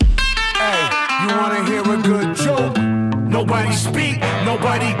You wanna hear a good joke? Nobody speak,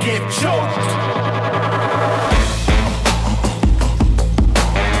 nobody get choked.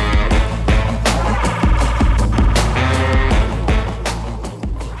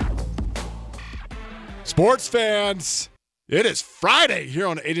 Sports fans, it is Friday here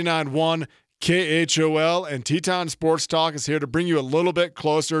on 89.1 KHOL, and Teton Sports Talk is here to bring you a little bit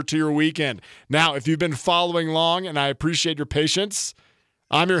closer to your weekend. Now, if you've been following along, and I appreciate your patience,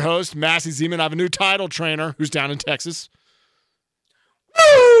 I'm your host, Massey Zeman. I have a new title trainer who's down in Texas.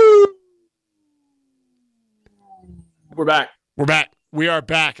 We're back. We are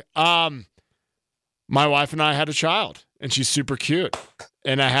back. My wife and I had a child, and she's super cute.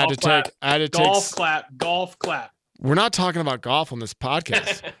 And I had to take golf clap. We're not talking about golf on this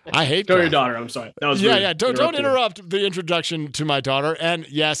podcast. I hate Go golf. your daughter. I'm sorry. That was rude. Yeah. Don't interrupt the introduction to my daughter. And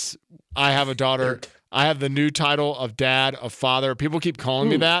yes, I have a daughter. I have the new title of dad, of father. People keep calling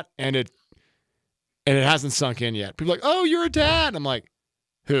me that, and it hasn't sunk in yet. People are like, "Oh, you're a dad." I'm like,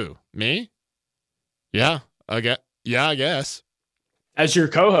 "Who? Me? Yeah, I guess." As your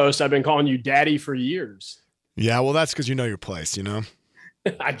co-host, I've been calling you daddy for years. Yeah, well, that's because you know your place, you know?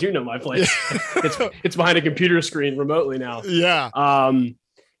 I do know my place. It's behind a computer screen remotely now. Yeah.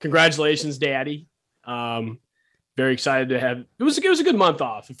 Congratulations, Daddy. Very excited to have. It was a good month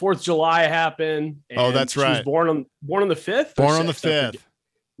off. The 4th of July happened. And that's right. She was born on the 5th. Born on the 5th.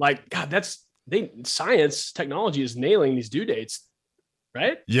 Like, God, science technology is nailing these due dates,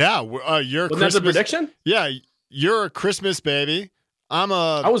 right? Yeah. You're Wasn't that the prediction? Yeah, you're a Christmas baby.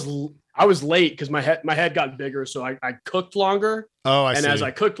 I was late because my head got bigger, so I cooked longer. Oh, I see. And as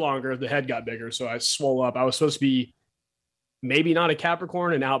I cooked longer, the head got bigger, so I swole up. I was supposed to be maybe not a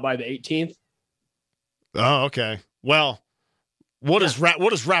Capricorn and out by the 18th. Oh, okay. Well, we'll just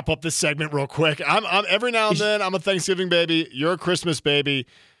wrap up this segment real quick. I'm every now and then I'm a Thanksgiving baby. You're a Christmas baby.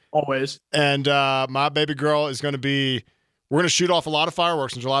 Always. And my baby girl is going to be. We're going to shoot off a lot of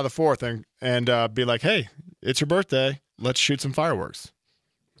fireworks on July the 4th and be like, hey, it's your birthday. Let's shoot some fireworks.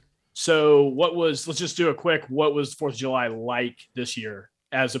 So let's just do a quick, what was 4th of July like this year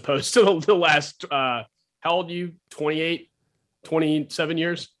as opposed to the last, how old are you? 28, 27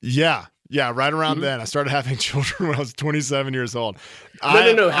 years? Yeah. Right around then. I started having children when I was 27 years old.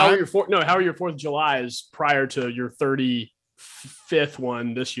 No. How are your 4th of July's prior to your 35th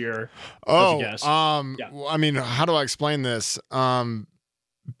one this year? Yeah. I mean, how do I explain this?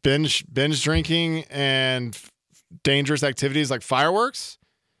 Binge drinking and dangerous activities like fireworks.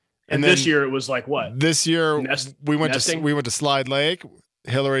 And this year it was like what? This year we went to Slide Lake.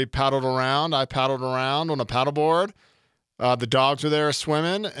 Hillary paddled around. I paddled around on a paddleboard. The dogs were there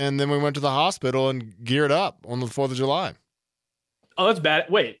swimming, and then we went to the hospital and geared up on the 4th of July. Oh, that's bad.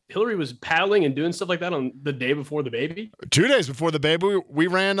 Wait, Hillary was paddling and doing stuff like that on the day before the baby? 2 days before the baby, we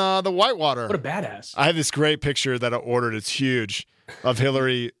ran the whitewater. What a badass. I have this great picture that I ordered. It's huge, of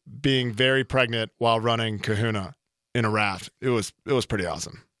Hillary being very pregnant while running Kahuna in a raft. It was pretty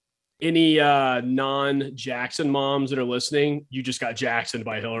awesome. Any non-Jackson moms that are listening, you just got Jacksoned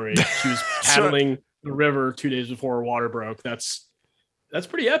by Hillary. She was paddling the river 2 days before her water broke. That's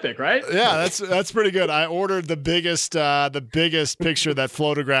pretty epic, right? Yeah, that's pretty good. I ordered the biggest picture that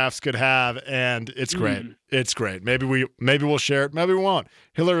Photographs could have, and it's great. It's great. Maybe we'll share it. Maybe we won't.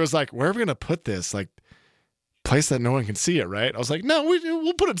 Hillary was like, "Where are we gonna put this? Like, place that no one can see it, right?" I was like, "No,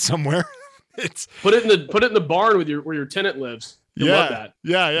 we'll put it somewhere." Put it in the barn where your tenant lives. You'll love that.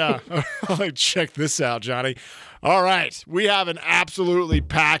 Yeah. Like, check this out, Johnny. All right. We have an absolutely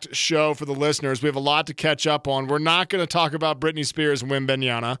packed show for the listeners. We have a lot to catch up on. We're not going to talk about Britney Spears and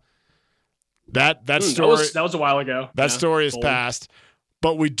Wembanyama. That story that was a while ago. That story is past.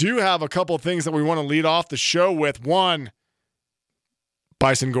 But we do have a couple of things that we want to lead off the show with. One,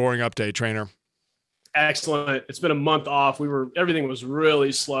 bison goring update, trainer. Excellent. It's been a month off. Everything was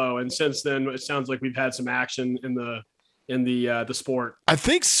really slow, and since then it sounds like we've had some action in the sport. I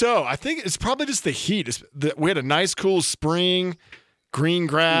think so. I think it's probably just the heat. We had a nice cool spring, green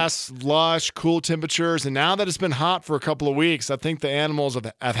grass, lush, cool temperatures, and now that it's been hot for a couple of weeks, I think the animals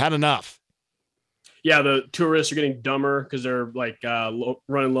have had enough. Yeah, the tourists are getting dumber because they're like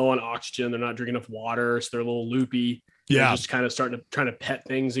running low on oxygen. They're not drinking enough water, so they're a little loopy. Yeah, they're just kind of trying to pet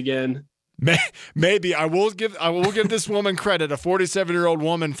things again. Maybe I will give this woman credit. A 47-year-old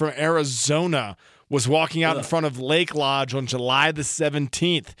woman from Arizona was walking out in front of Lake Lodge on July the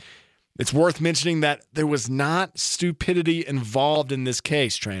 17th. It's worth mentioning that there was not stupidity involved in this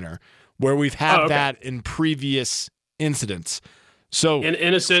case, trainer, where we've had that in previous incidents. So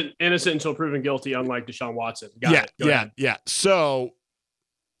innocent until proven guilty, unlike Deshaun Watson. Got it. Yeah. So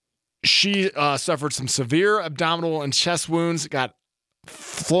she suffered some severe abdominal and chest wounds, got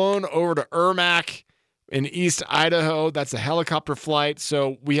flown over to Ermac in East Idaho. That's a helicopter flight.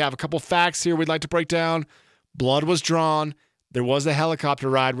 So we have a couple facts here we'd like to break down. Blood was drawn. There was a helicopter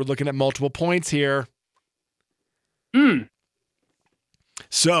ride. We're looking at multiple points here.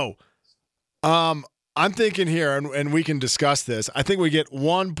 So, I'm thinking here, and we can discuss this. I think we get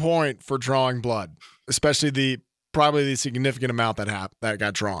 1 point for drawing blood, especially probably the significant amount that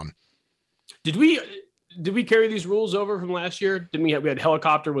got drawn. Did we carry these rules over from last year? Didn't we had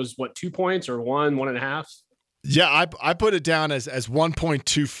helicopter was what, 2 points or 1.5? Yeah, I put it down as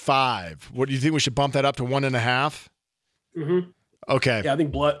 1.25. What do you think we should bump that up to 1.5? Mm-hmm. Okay. Yeah, I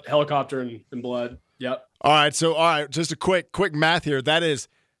think blood, helicopter, and blood. Yep. All right. So, just a quick math here. That is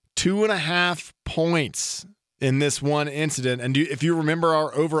 2.5 points in this one incident. And if you remember,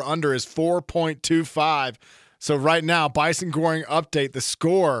 our over-under is 4.25. So right now, Bison Goring update, the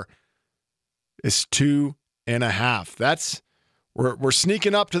score is 2.5. That's we're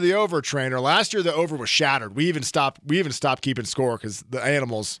sneaking up to the over, trainer. Last year the over was shattered. We even stopped keeping score because the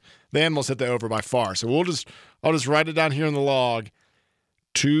animals hit the over by far. So I'll just write it down here in the log.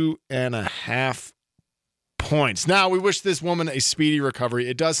 2.5 points. Now, we wish this woman a speedy recovery.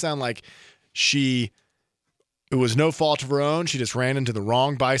 It does sound like it was no fault of her own. She just ran into the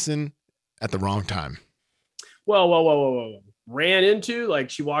wrong bison at the wrong time. Whoa. Ran into, like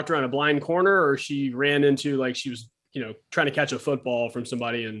she walked around a blind corner, or she ran into like she was, trying to catch a football from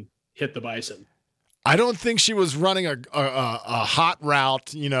somebody and hit the bison? I don't think she was running a hot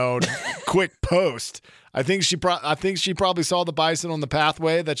route, quick post. I think she probably saw the bison on the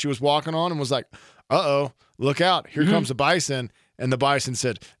pathway that she was walking on and was like, "Uh-oh, look out. Here comes a bison." And the bison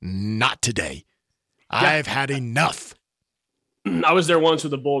said, "Not today. I've had enough." I was there once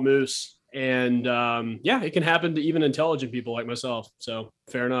with a bull moose, and it can happen to even intelligent people like myself. So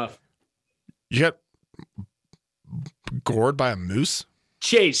fair enough. You got gored by a moose?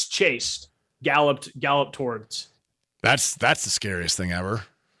 Chased, galloped towards. That's the scariest thing ever.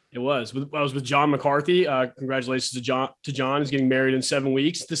 It was. I was with John McCarthy. Congratulations to John. He's getting married in 7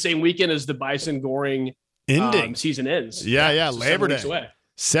 weeks. The same weekend as the Bison Goring ending season ends. Yeah, so Labor Day.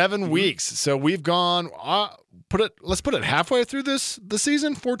 7 weeks. So we've gone. Let's put it halfway through the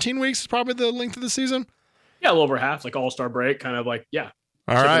season. 14 weeks is probably the length of the season. Yeah, a little over half, like All-Star break, kind of like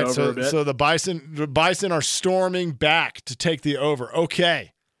All right. So the Bison are storming back to take the over.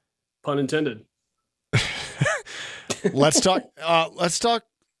 Okay. Pun intended. Let's talk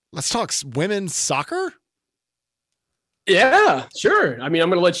women's soccer. Yeah, sure. I mean, I'm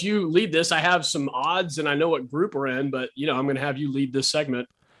going to let you lead this. I have some odds and I know what group we're in, but I'm going to have you lead this segment.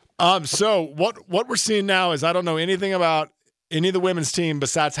 So what we're seeing now is I don't know anything about any of the women's team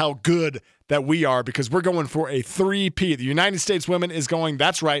besides how good that we are, because we're going for a three-peat. The United States women is going,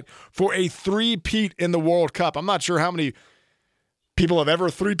 that's right, for a three-peat in the World Cup. I'm not sure how many people have ever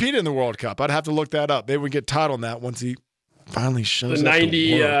three-peated in the World Cup. I'd have to look that up. Maybe we get Todd on that once he finally shows up.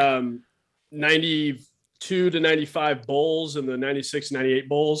 The 92 to 95 Bulls and the 96 to 98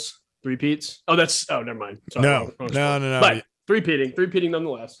 Bulls, three-peats. Never mind. Sorry, no. But three-peating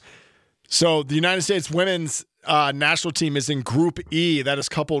nonetheless. So the United States women's national team is in Group E. That is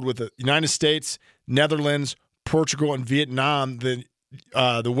coupled with the United States, Netherlands, Portugal, and Vietnam.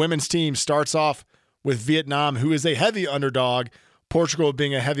 The women's team starts off with Vietnam, who is a heavy underdog, Portugal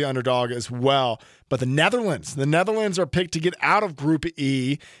being a heavy underdog as well. But the Netherlands are picked to get out of Group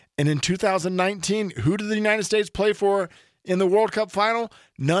E. And in 2019, who did the United States play for in the World Cup final?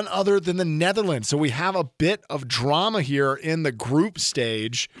 None other than the Netherlands. So we have a bit of drama here in the group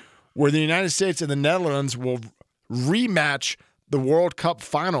stage, where the United States and the Netherlands will rematch the World Cup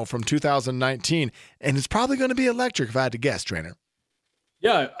final from 2019. And it's probably going to be electric if I had to guess, trainer.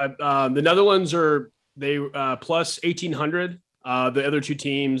 Yeah, the Netherlands are plus 1,800. The other two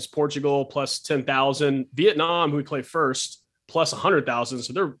teams, Portugal plus 10,000. Vietnam, who we play first, plus 100,000.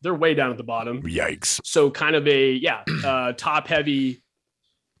 So they're way down at the bottom. Yikes. So kind of a top heavy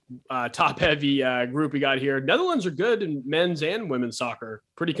group we got here. Netherlands are good in men's and women's soccer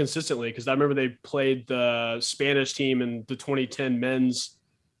pretty consistently, because I remember they played the Spanish team in the 2010 men's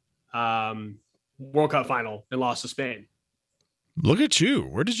World Cup final and lost to Spain. Look at you.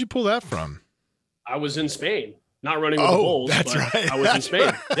 Where did you pull that from? I was in Spain, not running with the Bulls. That's but right. I was in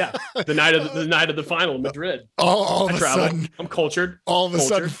Spain. Yeah, the night of the final in Madrid. All of a sudden, I'm cultured. All of a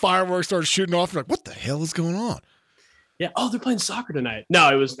sudden, fireworks started shooting off. You're like, what the hell is going on? Yeah. Oh, they're playing soccer tonight. No,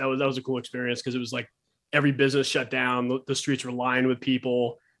 that was a cool experience, because it was like every business shut down. The streets were lined with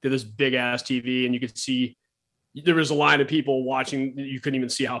people. They had this big ass TV, and you could see there was a line of people watching. You couldn't even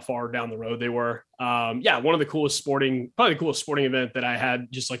see how far down the road they were. One of the coolest probably the coolest sporting event that I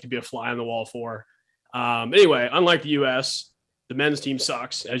had just like to be a fly on the wall for. Anyway, unlike the U.S., The men's team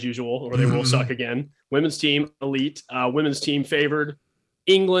sucks as usual, or they will suck again. Women's team elite. Women's team favored.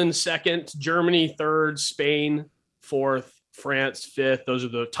 England second, Germany third, Spain fourth, France fifth. Those are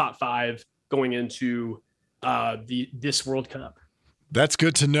the top 5 going into this World Cup. That's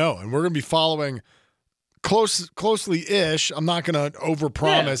good to know, and we're going to be following closely-ish. I'm not going to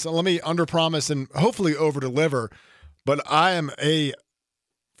overpromise. Let me underpromise and hopefully overdeliver. But I am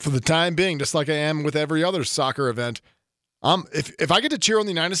for the time being, just like I am with every other soccer event. If I get to cheer on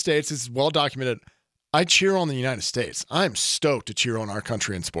the United States, this is well documented. I cheer on the United States. I'm stoked to cheer on our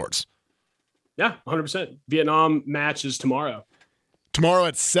country in sports. Yeah, 100%. Vietnam match is tomorrow. Tomorrow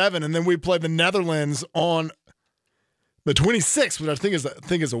at 7, and then we play the Netherlands on the 26th, which I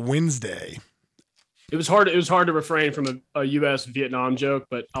think is a Wednesday. It was hard to refrain from a U.S. Vietnam joke,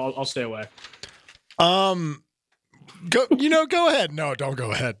 but I'll stay away. Go ahead. No, don't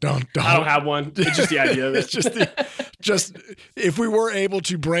go ahead. Don't. I don't have one. It's just the idea of it. It's just if we were able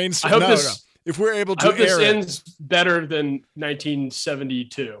to brainstorm. If we're able to, I hope this ends better than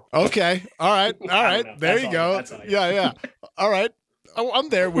 1972. Okay. All right. There you go. Yeah. All right. I'm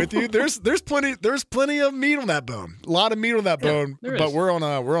there with you. There's plenty of meat on that bone. A lot of meat on that bone. But we're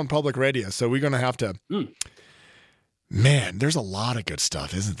on public radio, so we're gonna have to. Man, there's a lot of good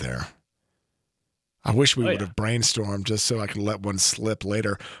stuff, isn't there? I wish we would have brainstormed just so I could let one slip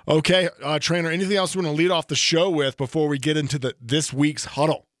later. Okay, Trainer, anything else you want to lead off the show with before we get into this week's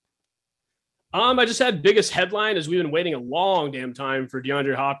huddle? I just had biggest headline is we've been waiting a long damn time for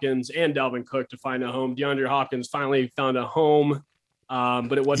DeAndre Hopkins and Dalvin Cook to find a home. DeAndre Hopkins finally found a home,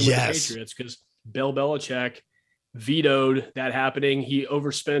 but it wasn't with the Patriots because Bill Belichick vetoed that happening. He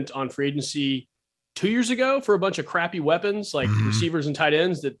overspent on free agency 2 years ago for a bunch of crappy weapons like receivers and tight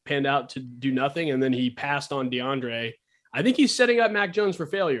ends that panned out to do nothing. And then he passed on DeAndre. I think he's setting up Mac Jones for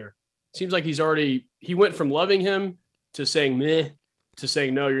failure. Seems like he went from loving him to saying meh to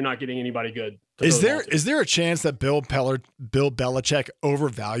saying, no, you're not getting anybody good. Is there a chance that Bill Belichick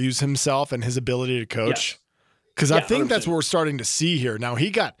overvalues himself and his ability to coach? Because I think 100%. That's what we're starting to see here. Now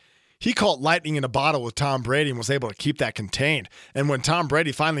he caught lightning in a bottle with Tom Brady and was able to keep that contained. And when Tom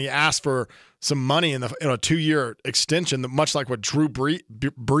Brady finally asked for some money in a 2-year extension, much like what Drew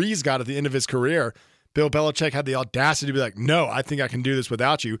Brees got at the end of his career, Bill Belichick had the audacity to be like, no, I think I can do this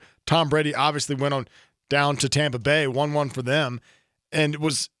without you. Tom Brady obviously went on down to Tampa Bay, 1-1 for them. And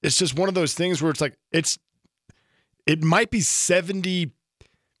it's just one of those things where it's like, it might be 70%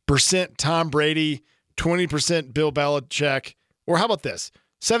 Tom Brady, 20% Bill Belichick, or how about this?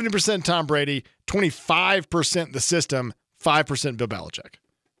 70% Tom Brady, 25% the system, 5% Bill Belichick.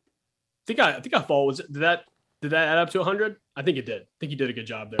 I think I followed. Did that add up to 100? I think it did. I think he did a good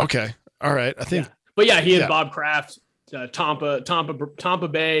job there. Okay. All right. I think. Yeah. But yeah, he and Bob Kraft, Tampa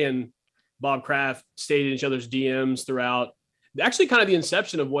Bay and Bob Kraft stayed in each other's DMs throughout. Actually, kind of the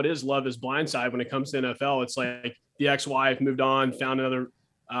inception of what is Love is Blindside when it comes to NFL. It's like the ex-wife moved on, found a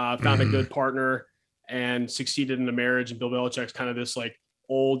good partner, and succeeded in a marriage. And Bill Belichick's kind of this like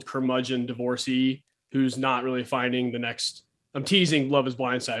old curmudgeon divorcee who's not really finding the next. I'm teasing Love is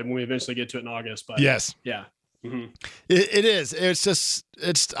Blindside when we eventually get to it in August, but yes, yeah, it is.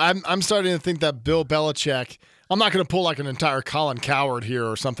 I'm starting to think that Bill Belichick. I'm not going to pull like an entire Colin Cowherd here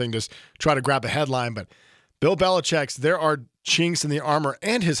or something, just try to grab a headline, but Bill Belichick's. There are chinks in the armor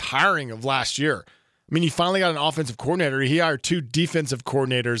and his hiring of last year. I mean, he finally got an offensive coordinator. He hired 2 defensive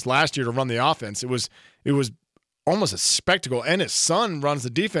coordinators last year to run the offense. It was almost a spectacle. And his son runs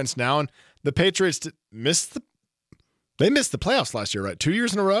the defense now. And the Patriots missed the playoffs last year, right? 2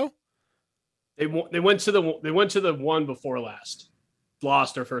 years in a row. They went to the one before last.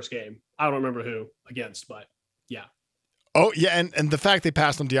 Lost their first game. I don't remember who against, but yeah. Oh, yeah, and the fact they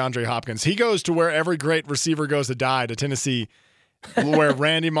passed on DeAndre Hopkins. He goes to where every great receiver goes to die, to Tennessee, where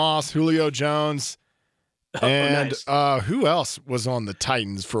Randy Moss, Julio Jones, and nice. Who else was on the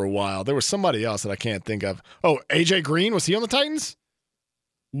Titans for a while? There was somebody else that I can't think of. Oh, A.J. Green, was he on the Titans?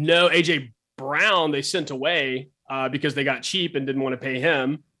 No, A.J. Brown they sent away because they got cheap and didn't want to pay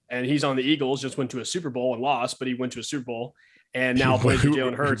him, and he's on the Eagles, just went to a Super Bowl and lost, but he went to a Super Bowl. And now plays with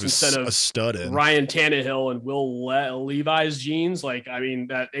Jalen Hurts instead of Ryan Tannehill and Will Levi's jeans. Like, I mean,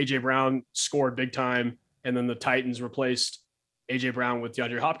 that A.J. Brown scored big time, and then the Titans replaced A.J. Brown with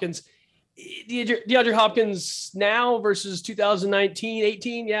DeAndre Hopkins. DeAndre Hopkins now versus 2019,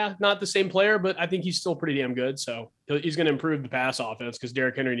 18, yeah, not the same player, but I think he's still pretty damn good. So he's going to improve the pass offense because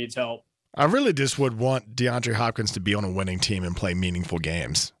Derrick Henry needs help. I really just would want DeAndre Hopkins to be on a winning team and play meaningful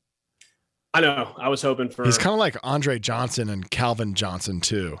games. I know. I was hoping for. He's kind of like Andre Johnson and Calvin Johnson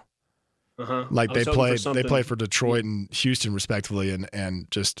too. Like they play for Detroit and Houston respectively,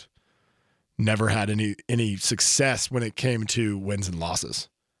 and just never had any success when it came to wins and losses.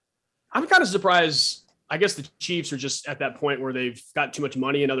 I'm kind of surprised. I guess the Chiefs are just at that point where they've got too much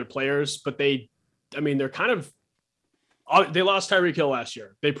money in other players, but they're kind of, they lost Tyreek Hill last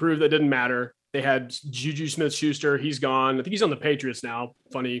year. They proved that didn't matter. They had Juju Smith-Schuster. He's gone. I think he's on the Patriots now.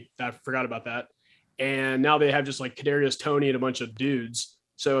 Funny, I forgot about that. And now they have just like Kadarius Toney and a bunch of dudes.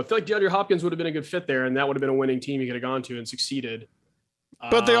 So I feel like DeAndre Hopkins would have been a good fit there, and that would have been a winning team he could have gone to and succeeded.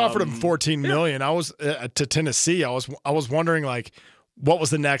 But they offered him $14 million. I was to Tennessee. I was wondering, like, what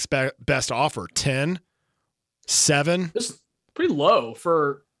was the next best offer? 10, 7? This is pretty low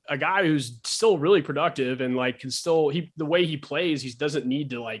for a guy who's still really productive and like can still the way he plays, he doesn't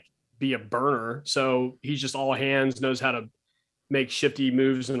need to like be a burner. So he's just all hands, knows how to make shifty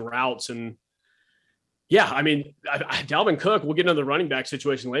moves and routes. And yeah, I mean, Dalvin Cook, we'll get into the running back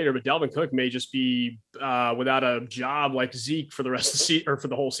situation later, but Dalvin Cook may just be without a job like Zeke for the rest of the season or for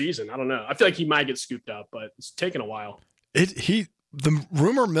the whole season. I don't know. I feel like he might get scooped up, but it's taken a while. The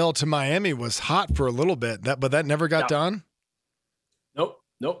rumor mill to Miami was hot for a little bit, but that never got done.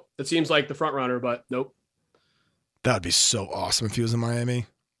 Nope. It seems like the front runner, but nope. That would be so awesome if he was in Miami.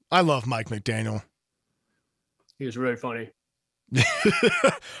 I love Mike McDaniel. He was really funny.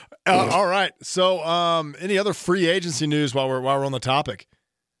 All right. So, any other free agency news while we're on the topic?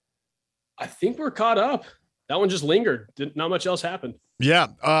 I think we're caught up. That one just lingered. Not much else happened.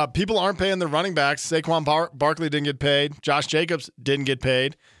 Yeah. People aren't paying their running backs. Saquon Barkley didn't get paid. Josh Jacobs didn't get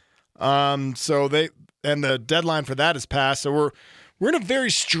paid. And the deadline for that is passed. So we're in a very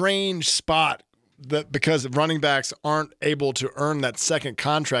strange spot because running backs aren't able to earn that second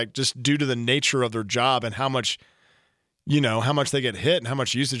contract just due to the nature of their job and how much they get hit and how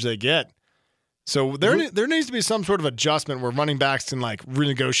much usage they get. So there needs to be some sort of adjustment where running backs can like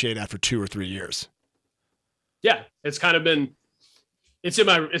renegotiate after 2 or 3 years. Yeah, it's kind of been it's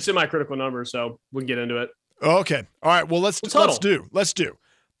in my critical number, so we can get into it. Okay. All right. Well, let's do.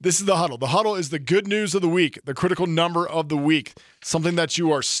 This is the huddle. The huddle is the good news of the week, the critical number of the week, something that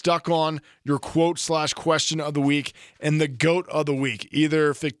you are stuck on, your quote/question of the week, and the goat of the week,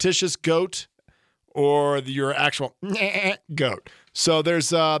 either fictitious goat or your actual goat. So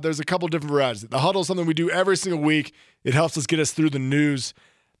there's a couple different varieties. The huddle is something we do every single week. It helps us get us through the news.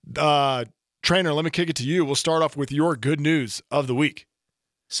 Trainer, let me kick it to you. We'll start off with your good news of the week.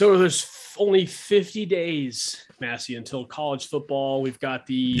 So there's only 50 days, Massey, until college football. We've got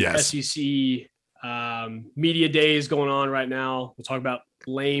the SEC media days going on right now. We'll talk about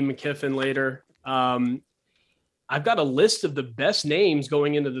Lane Kiffin later. I've got a list of the best names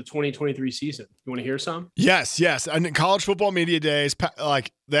going into the 2023 season. You want to hear some? Yes. And college football media days,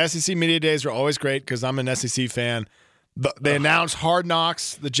 like the SEC media days are always great because I'm an SEC fan. They announced Hard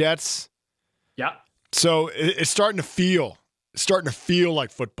Knocks, the Jets. Yeah. So it's starting to feel like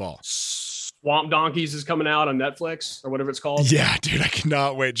football. Swamp Donkeys is coming out on Netflix or whatever it's called. Yeah, dude, I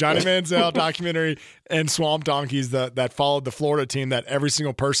cannot wait. Johnny Manziel documentary and Swamp Donkeys that followed the Florida team that every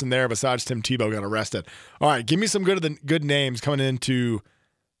single person there besides Tim Tebow got arrested. All right, give me some good names coming into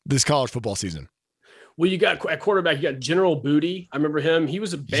this college football season. Well, you got at quarterback, you got General Booty. I remember him. He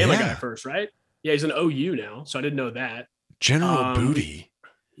was a Bama guy first, right? Yeah, he's an OU now, so I didn't know that. General Booty.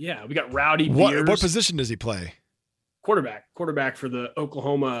 Yeah, we got Rowdy Beers. What position does he play? Quarterback for the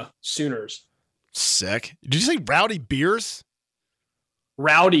Oklahoma Sooners. Sick. Did you say Rowdy Beers?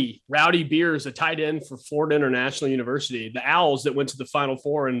 Rowdy Beers, a tight end for Florida International University, the Owls that went to the Final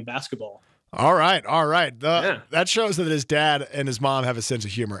Four in basketball. All right. That shows that his dad and his mom have a sense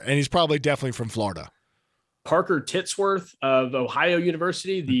of humor, and he's probably definitely from Florida. Parker Titsworth of Ohio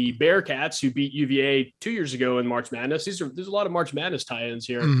University, the Bearcats who beat UVA 2 years ago in March Madness. There's a lot of March Madness tie-ins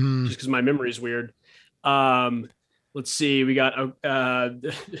here, just because my memory is weird. Let's see. We got.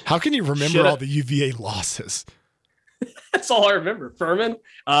 How can you remember all the UVA losses? That's all I remember. Furman,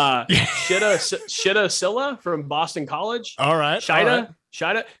 Shida Silla from Boston College. All right.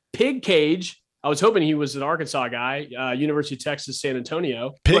 Shida. Pig Cage. I was hoping he was an Arkansas guy. University of Texas, San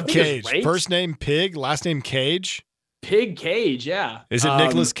Antonio. Pig Cage. First name Pig, last name Cage. Pig Cage. Yeah. Is it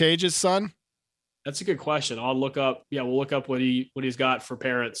Nicolas Cage's son? That's a good question. I'll look up. Yeah, we'll look up what he's got for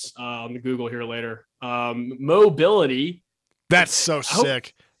parents on the Google here later. Mobility. That's so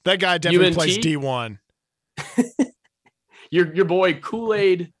sick. That guy definitely plays D1. Your boy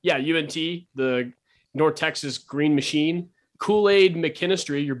Kool-Aid. Yeah, UNT, the North Texas Green Machine. Kool-Aid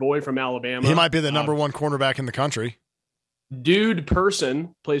McKinstry, your boy from Alabama. He might be the number one cornerback in the country. Dude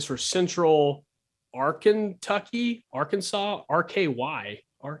Person plays for Central Arkansas, RKY.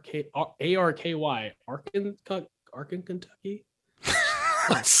 Arkin, Kentucky.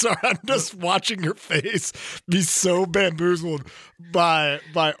 I'm sorry. I'm just watching your face be so bamboozled by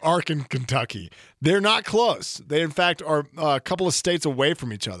Ark and Kentucky. They're not close. They, in fact, are a couple of states away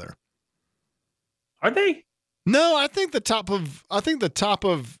from each other. Are they? No, I think the top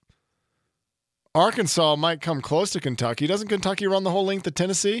of Arkansas might come close to Kentucky. Doesn't Kentucky run the whole length of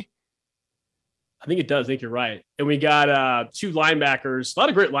Tennessee? I think it does. I think you're right. And we got 2 linebackers, a lot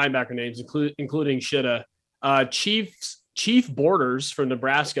of great linebacker names, including Shitta, Chief Borders from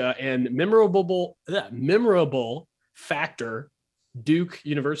Nebraska, and memorable factor Duke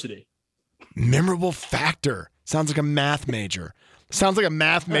University. Memorable factor sounds like a math major. Sounds like a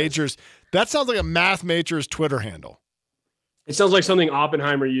math major's. That sounds like a math major's Twitter handle. It sounds like something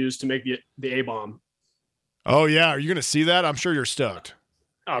Oppenheimer used to make the A-bomb. Oh yeah, are you going to see that? I'm sure you're stoked.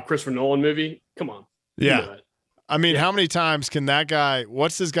 Oh, Christopher Nolan movie. Come on. Yeah. You know it. I mean, how many times can that guy,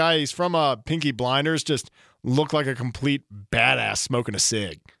 what's this guy? He's from Pinky Blinders, just look like a complete badass smoking a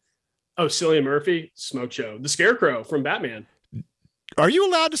cig. Oh, Cillian Murphy, Smoke Show. The Scarecrow from Batman. Are you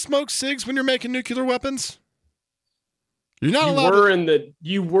allowed to smoke cigs when you're making nuclear weapons? You're not allowed.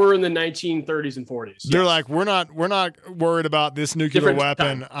 You were in the 1930s and 40s. They're yes. like, we're not worried about this nuclear Different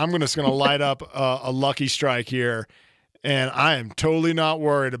weapon. time. I'm just going to light up a Lucky Strike here. And I am totally not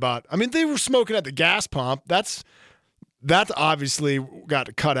worried about. I mean, they were smoking at the gas pump. That's obviously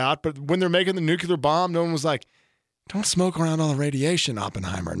got cut out. But when they're making the nuclear bomb, no one was like, "Don't smoke around all the radiation,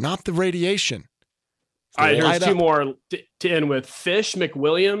 Oppenheimer. Not the radiation." All right, here's Light 2 up. more to end with. Fish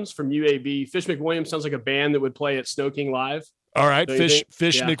McWilliams from UAB. Fish McWilliams sounds like a band that would play at Snow King Live. All right, Don't you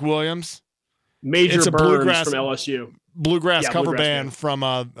Fish think? Yeah. McWilliams, Major It's a Burns bluegrass- from LSU. bluegrass Yeah, cover bluegrass band from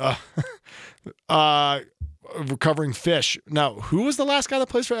Recovering Fish. Now, who was the last guy that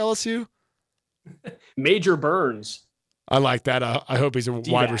plays for LSU? Major Burns. I like that. I hope he's a wide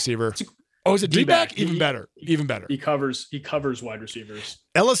D-back. receiver. Oh, is it D-back? D-back. Even better. Even better. He covers wide receivers.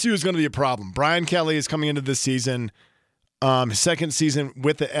 LSU is going to be a problem. Brian Kelly is coming into this season, his second season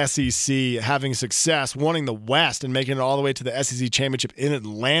with the SEC, having success, winning the West and making it all the way to the SEC championship in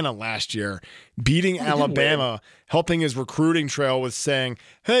Atlanta last year, beating Alabama, helping his recruiting trail with saying,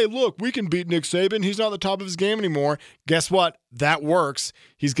 "Hey, look, we can beat Nick Saban. He's not at the top of his game anymore." Guess what? That works.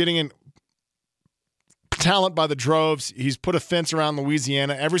 He's getting in talent by the droves. He's put a fence around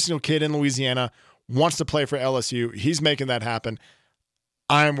Louisiana. Every single kid in Louisiana wants to play for LSU. He's making that happen.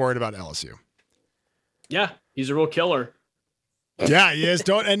 I am worried about LSU. Yeah, he's a real killer. Yeah, he is.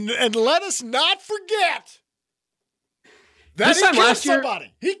 Don't and let us not forget that This he time killed last year-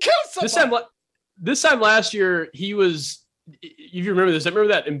 somebody. He killed somebody. This time last year, he was. If you remember this, I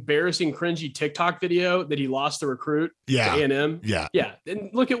remember that embarrassing, cringy TikTok video that he lost the recruit Yeah. to A&M. Yeah. Yeah, and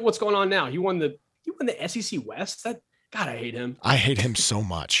look at what's going on now. He won the SEC West. God, I hate him. I hate him so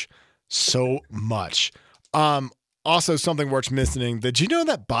much. So much. Also, something worth mentioning. Did you know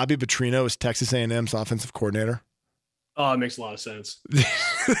that Bobby Petrino is Texas A&M's offensive coordinator? Oh, it makes a lot of sense.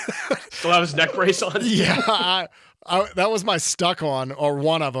 Still have his neck brace on. Yeah, that was my stuck on, or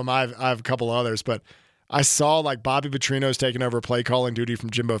one of them. I have a couple others, but I saw like Bobby Petrino's taking over play calling duty from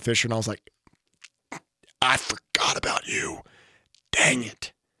Jimbo Fisher, and I was like, I forgot about you. Dang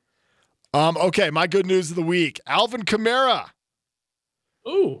it. Okay, my good news of the week. Alvin Kamara.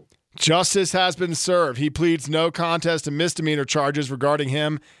 Ooh. Justice has been served. He pleads no contest to misdemeanor charges regarding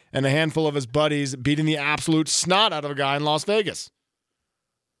him and a handful of his buddies beating the absolute snot out of a guy in Las Vegas.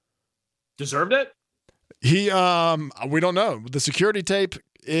 Deserved it? He, we don't know. The security tape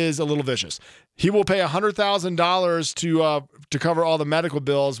is a little vicious. He will pay $100,000 to cover all the medical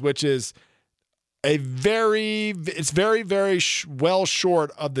bills, which is very, very well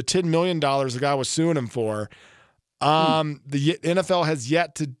short of the $10 million the guy was suing him for. The NFL has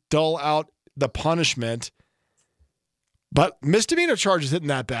yet to dole out the punishment, but misdemeanor charges isn't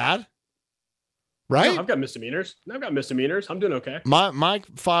that bad, right? No, I've got misdemeanors. I'm doing okay. My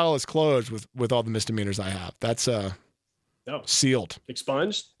file is closed with all the misdemeanors I have. That's sealed.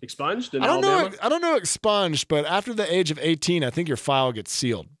 Expunged in I don't Alabama? know expunged, but after the age of 18, I think your file gets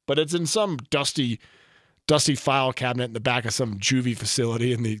sealed. But it's in some dusty file cabinet in the back of some juvie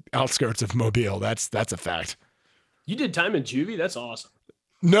facility in the outskirts of Mobile. That's a fact. You did time in juvie? That's awesome.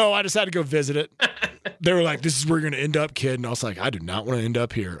 No, I just had to go visit it. They were like, "This is where you're going to end up, kid." And I was like, "I do not want to end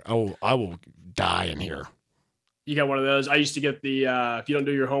up here. I will die in here." You got one of those. I used to get the if you don't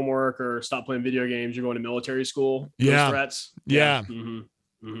do your homework or stop playing video games, you're going to military school. Those Yeah. threats. Yeah.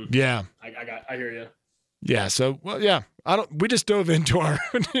 Mm-hmm. Yeah. I hear you. Yeah. So, well, yeah. We just dove into our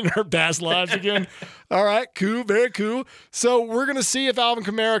past lives again. All right. Cool. Very cool. So we're going to see if Alvin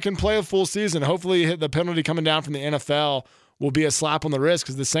Kamara can play a full season. Hopefully the penalty coming down from the NFL will be a slap on the wrist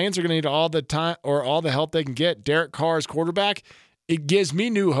because the Saints are going to need all the time or all the help they can get. Derek Carr's quarterback it gives me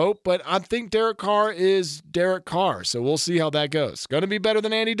new hope, but I think Derek Carr is Derek Carr. So we'll see how that goes. Going to be better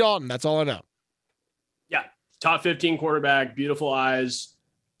than Andy Dalton. That's all I know. Yeah. Top 15 quarterback, beautiful eyes,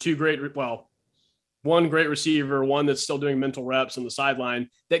 one great receiver, one that's still doing mental reps on the sideline.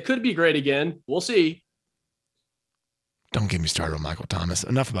 That could be great again. We'll see. Don't get me started on Michael Thomas.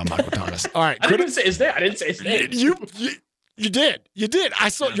 Enough about Michael Thomas. All right. I didn't say his name. I didn't say his name. You did. You did. I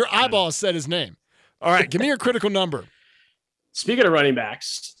saw your eyeball said his name. All right. Give me your critical number. Speaking of running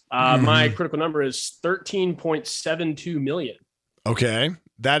backs, my critical number is 13.72 million. Okay.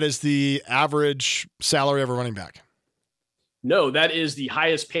 That is the average salary of a running back. No, that is the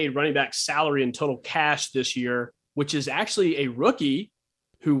highest paid running back salary in total cash this year, which is actually a rookie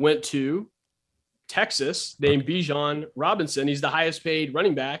who went to Texas named Bijan Robinson. He's the highest paid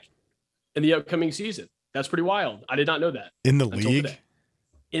running back in the upcoming season. That's pretty wild. I did not know that. In the league? Today.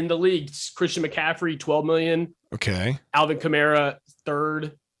 In the league, Christian McCaffrey, 12 million. Okay. Alvin Kamara,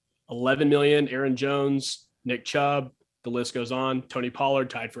 third, 11 million. Aaron Jones, Nick Chubb, the list goes on. Tony Pollard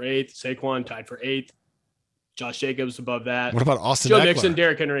tied for eighth. Saquon tied for eighth. Josh Jacobs above that. What about Austin Joe Eckler? Mixon,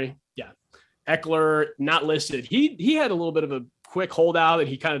 Derrick Henry. Yeah. Eckler, not listed. He had a little bit of a quick holdout and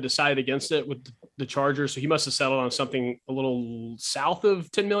he kind of decided against it with the Chargers. So he must have settled on something a little south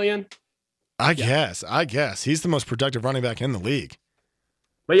of 10 million. I guess. He's the most productive running back in the league.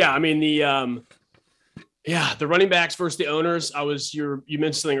 But yeah, I mean, the running backs versus the owners. You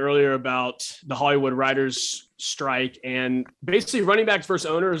mentioned something earlier about the Hollywood writers strike, and basically running backs versus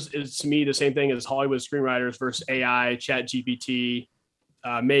owners is to me the same thing as Hollywood screenwriters versus AI, Chat GPT,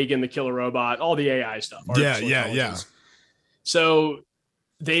 Megan the killer robot, all the AI stuff. Yeah. So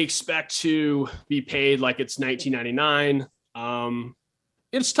they expect to be paid like it's $19.99.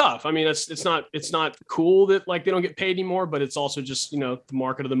 It's tough. I mean, it's not cool that like they don't get paid anymore, but it's also just, the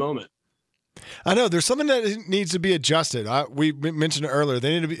market of the moment. I know there's something that needs to be adjusted. We mentioned it earlier.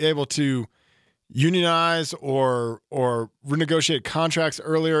 They need to be able to unionize or renegotiate contracts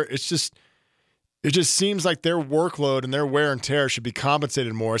earlier. It just seems like their workload and their wear and tear should be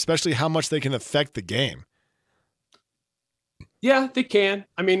compensated more, especially how much they can affect the game. Yeah, they can.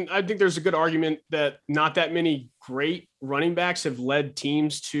 I mean, I think there's a good argument that not that many great running backs have led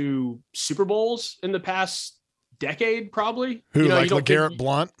teams to Super Bowls in the past decade, probably. Who, like LeGarrette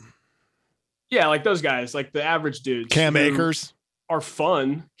Blount? Yeah, like those guys, like the average dudes. Cam Akers. Are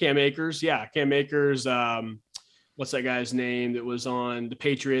fun. Cam Akers. Yeah, Cam Akers. What's that guy's name that was on the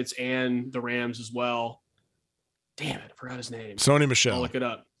Patriots and the Rams as well? Damn it, I forgot his name. Sony Michel. I'll look it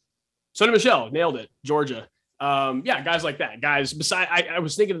up. Sony Michel, nailed it. Georgia. Guys like that. Guys, I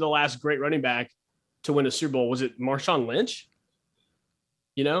was thinking of the last great running back to win a Super Bowl. Was it Marshawn Lynch?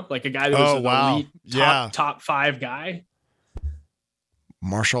 Like a guy that was an elite top 5 guy.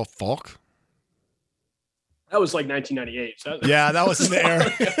 Marshall Faulk? That was like 1998. So that was in the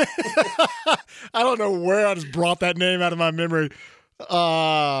era. I don't know where I just brought that name out of my memory.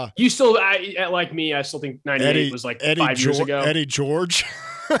 You still, like me, I still think 98 was like 5 years ago. Eddie George.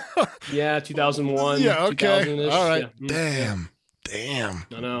 Yeah, 2001. Yeah, okay. All right. Yeah. Damn.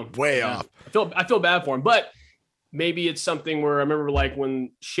 I know. Way off. I feel bad for him, but maybe it's something where I remember like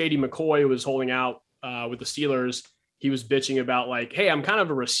when Shady McCoy was holding out with the Steelers, he was bitching about like, hey, I'm kind of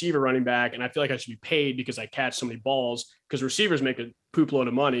a receiver running back and I feel like I should be paid because I catch so many balls, because receivers make a poop load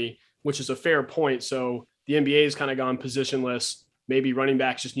of money, which is a fair point. So the NBA has kind of gone positionless. Maybe running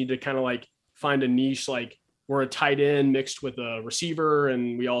backs just need to kind of like find a niche, like we're a tight end mixed with a receiver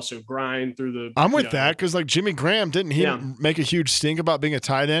and we also grind through the. I'm with that because like Jimmy Graham, didn't he make a huge stink about being a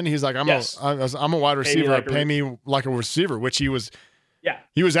tight end? He's like, I'm a wide receiver. Pay me like a receiver, which he was. Yeah,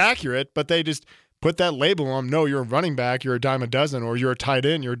 he was accurate, but they just put that label on him. No, you're a running back, you're a dime a dozen, or you're a tight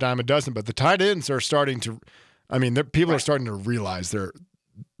end, you're a dime a dozen. But the tight ends are starting to, people are starting to realize the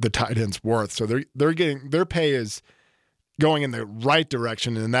tight end's worth. So they're getting, their pay is going in the right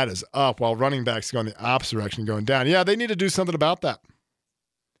direction, and that is up, while running backs going the opposite direction, going down. Yeah, they need to do something about that.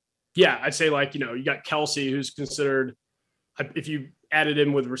 Yeah, I'd say like, you got Kelsey, who's considered, if you added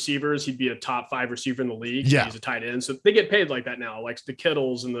him with receivers, he'd be a top 5 receiver in the league. Yeah. He's a tight end. So they get paid like that now. Like the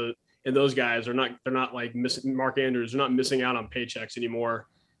Kittles and those guys they're not like missing. Mark Andrews, they're not missing out on paychecks anymore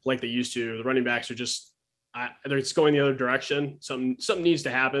like they used to. The running backs are just, it's going the other direction. Something needs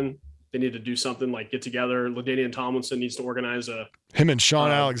to happen. They need to do something, like get together. LaDainian Tomlinson needs to organize him and Sean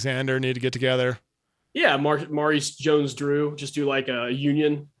Alexander need to get together. Yeah. Maurice Jones-Drew, just do like a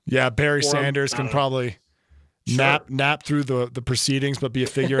union. Yeah. Barry Sanders can probably nap through the proceedings, but be a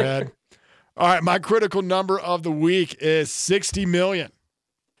figurehead. All right. My critical number of the week is 60 million.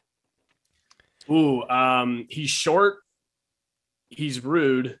 Ooh, he's short. He's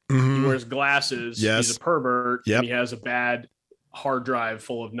rude. Mm-hmm. He wears glasses. Yes. He's a pervert. Yep. And he has a bad hard drive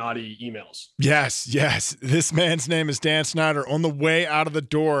full of naughty emails. Yes. This man's name is Dan Snyder. On the way out of the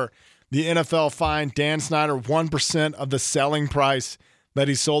door, the NFL fined Dan Snyder 1% of the selling price that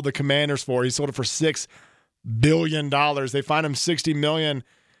he sold the Commanders for. He sold it for $6 billion. They fined him $60 million.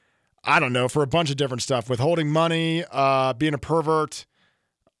 I don't know, for a bunch of different stuff, withholding money, being a pervert,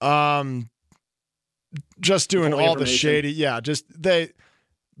 just doing all the shady. Yeah, just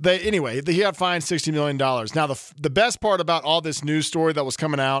anyway, he got fined $60 million. Now, the best part about all this news story that was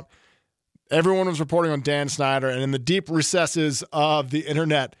coming out, everyone was reporting on Dan Snyder, and in the deep recesses of the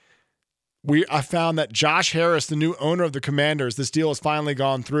internet, I found that Josh Harris, the new owner of the Commanders, this deal has finally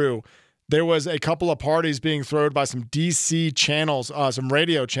gone through. There was a couple of parties being thrown by some DC channels, some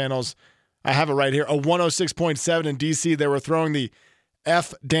radio channels. I have it right here. A 106.7 in DC. They were throwing the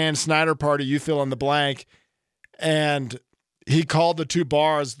F Dan Snyder party, you fill in the blank. And he called the two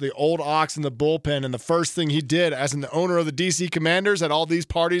bars the Old Ox and the Bullpen. And the first thing he did, as the owner of the DC Commanders at all these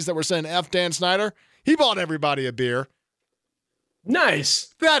parties that were saying F Dan Snyder, he bought everybody a beer.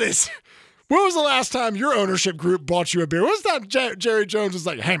 Nice. That is... When was the last time your ownership group bought you a beer? When was that Jerry Jones was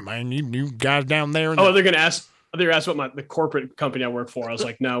like, hey, man, you guys down there? They're going to ask what the corporate company I work for. I was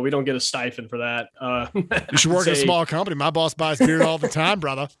like, no, we don't get a stipend for that. You should work at a small company. My boss buys beer all the time,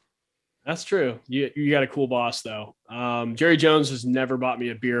 brother. That's true. You got a cool boss, though. Jerry Jones has never bought me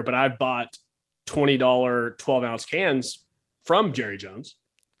a beer, but I've bought $20 12-ounce cans from Jerry Jones.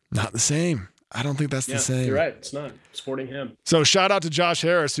 Not the same. I don't think that's the same. You're right. It's not. Supporting him. So shout out to Josh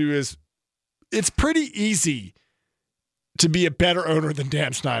Harris, who is... It's pretty easy to be a better owner than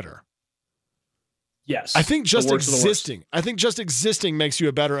Dan Snyder. Yes. I think just existing makes you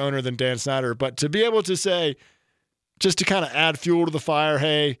a better owner than Dan Snyder. But to be able to say, just to kind of add fuel to the fire,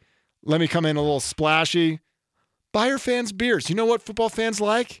 hey, let me come in a little splashy, buy your fans beers. You know what football fans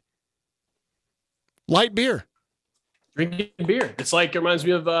like? Light beer. Drinking beer. It's like, it reminds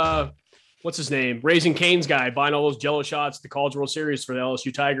me of, what's his name? Raising Cane's guy buying all those Jello shots at the College World Series for the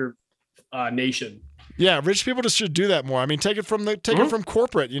LSU Tiger nation. Yeah, rich people just should do that more. I mean, take it from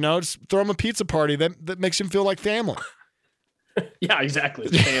corporate, just throw them a pizza party that makes them feel like family. Yeah, exactly.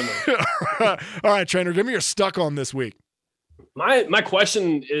 It's family. All right, trainer, give me your stuck on this week. My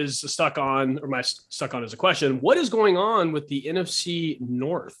question is stuck on is a question. What is going on with the NFC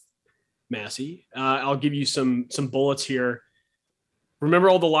North, Massey? I'll give you some bullets here. Remember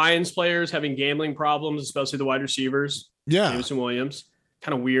all the Lions players having gambling problems, especially the wide receivers? Yeah. Jameson Williams.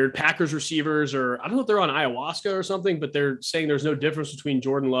 Kind of weird. Packers receivers I don't know if they're on ayahuasca or something, but they're saying there's no difference between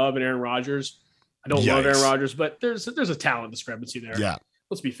Jordan Love and Aaron Rodgers. I don't love Aaron Rodgers, but there's a talent discrepancy there. Yeah.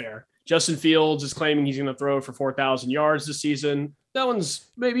 Let's be fair. Justin Fields is claiming he's going to throw for 4,000 yards this season. That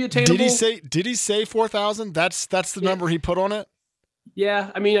one's maybe attainable. Did he say 4,000? That's the number he put on it? Yeah.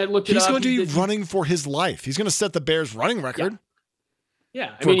 I mean, I looked it up. He's going to be running for his life. He's going to set the Bears running record.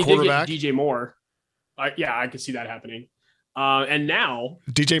 Yeah. I mean, he did get DJ Moore. I could see that happening. And now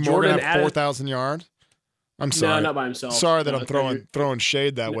DJ Moore going to have 4,000 yards. I'm sorry. No, not by himself. Sorry that I'm throwing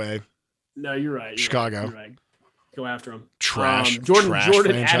shade that way. No, you're right. Chicago. You're right. Go after him. Jordan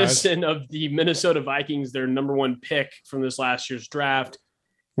franchise. Addison of the Minnesota Vikings, their number one pick from this last year's draft.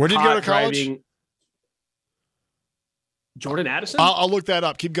 Where did he go to college? Jordan Addison? I'll look that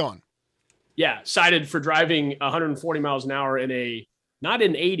up. Keep going. Yeah, cited for driving 140 miles an hour in not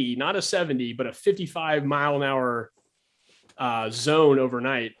an 80, not a 70, but a 55 mile an hour zone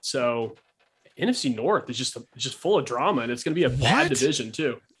overnight. So NFC North is just full of drama, and it's going to be a bad division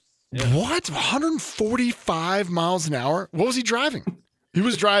too. Yeah. What? 145 miles an hour? What was he driving? He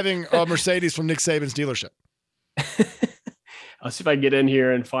was driving a Mercedes from Nick Saban's dealership. I'll see if I can get in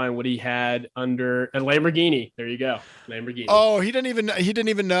here and find what he had under a Lamborghini. There you go. Lamborghini. Oh, he didn't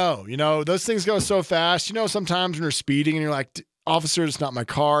even know. Those things go so fast. Sometimes when you're speeding and you're like, officer, it's not my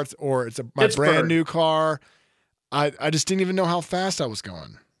car, it's my brand new car. I just didn't even know how fast I was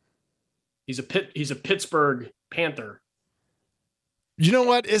going. He's a Pittsburgh Panther. You know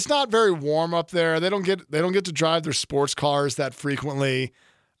what? It's not very warm up there. They don't get to drive their sports cars that frequently.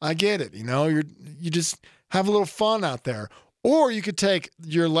 I get it. You just have a little fun out there. Or you could take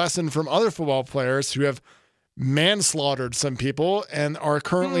your lesson from other football players who have manslaughtered some people and are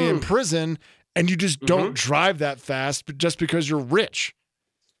currently in prison, and you just don't drive that fast just because you're rich.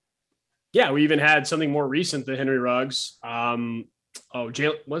 Yeah, we even had something more recent than Henry Ruggs.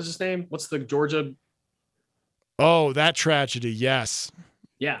 What's his name? What's the Georgia? Oh, that tragedy. Yes.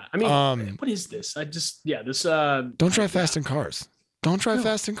 Yeah. I mean, what is this? Don't drive fast in cars. Don't drive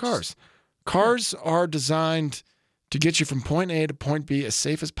fast in cars. Cars are designed to get you from point A to point B as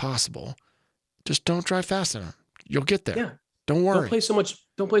safe as possible. Just don't drive fast in them. You'll get there. Yeah. Don't worry.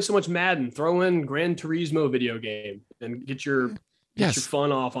 Don't play so much Madden. Throw in Gran Turismo video game and get your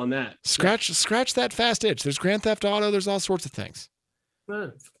fun off on that. Scratch that fast itch. There's Grand Theft Auto. There's all sorts of things.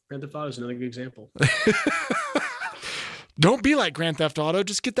 Grand Theft Auto is another good example. Don't be like Grand Theft Auto.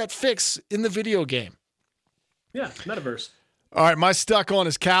 Just get that fix in the video game. Yeah, metaverse. All right, my stuck on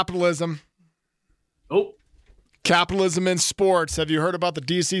is capitalism. Oh. Capitalism in sports. Have you heard about the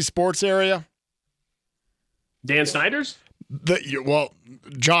DC sports area? Dan Snyder's?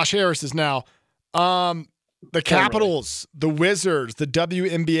 Josh Harris is now. The Capitals, the Wizards, the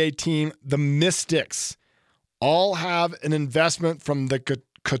WNBA team, the Mystics all have an investment from the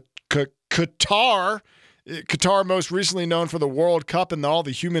Qatar. Qatar, most recently known for the World Cup and all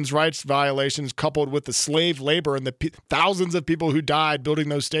the human rights violations coupled with the slave labor and the thousands of people who died building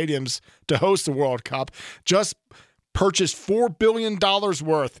those stadiums to host the World Cup, just purchased $4 billion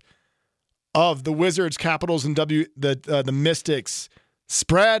worth of the Wizards, Capitals, and the Mystics,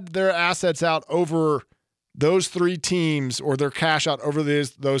 spread their assets out over those three teams, or their cash out over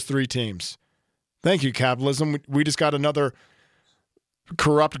those three teams. Thank you, capitalism. We just got another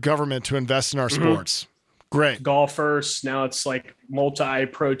corrupt government to invest in our sports. Great. Golfers. Now it's like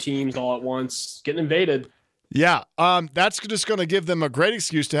multi-pro teams all at once getting invaded. Yeah. That's just going to give them a great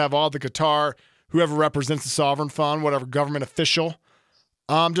excuse to have all the Qatar, whoever represents the sovereign fund, whatever government official,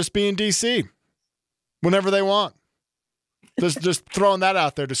 just be in D.C. whenever they want. Just throwing that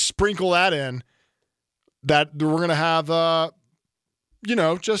out there to sprinkle that in, that we're going to have,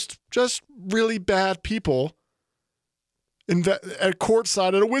 just really bad people at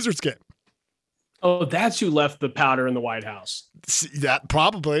courtside at a Wizards game. Oh, that's who left the powder in the White House. See, that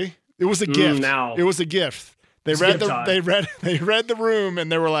probably it was a gift. It was a gift. They read the room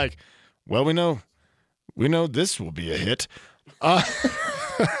and they were like, "Well, we know this will be a hit."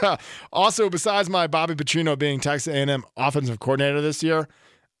 Also, besides my Bobby Petrino being Texas A&M offensive coordinator this year,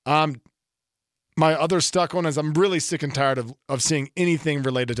 my other stuck one is I'm really sick and tired of seeing anything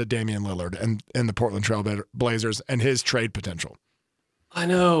related to Damian Lillard and the Portland Trail Blazers and his trade potential. I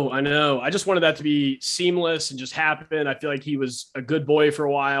know. I just wanted that to be seamless and just happen. I feel like he was a good boy for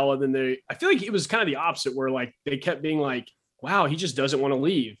a while. And then I feel like it was kind of the opposite where like they kept being like, wow, he just doesn't want to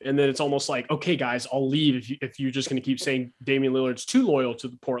leave. And then it's almost like, okay, guys, I'll leave if you're just going to keep saying Damian Lillard's too loyal to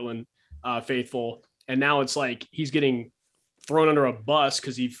the Portland faithful. And now it's like he's getting thrown under a bus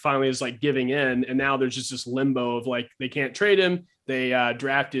because he finally is like giving in. And now there's just this limbo of like, they can't trade him. They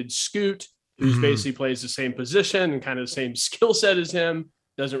drafted Scoot, who basically plays the same position and kind of the same skill set as him.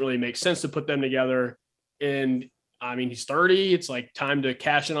 Doesn't really make sense to put them together. And I mean, he's 30. It's like time to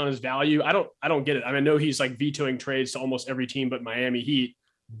cash in on his value. I don't get it. I mean, I know he's like vetoing trades to almost every team but Miami Heat,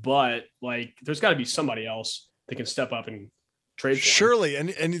 but like there's got to be somebody else that can step up and trade for him. Surely.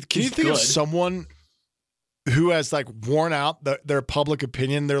 And can you think of someone who has like worn out their public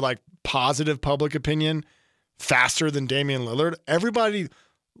opinion, their like positive public opinion faster than Damian Lillard? Everybody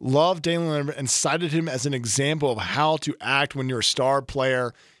loved Damian Lillard and cited him as an example of how to act when you're a star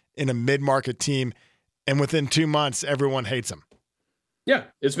player in a mid-market team. And within 2 months, everyone hates him. Yeah,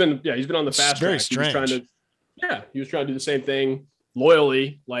 he's been on the fast track. Very strange. He was trying to do the same thing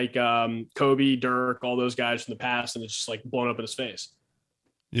loyally, like Kobe, Dirk, all those guys from the past, and it's just like blown up in his face.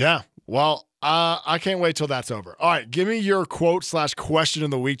 Yeah. Well, I can't wait till that's over. All right, give me your quote/question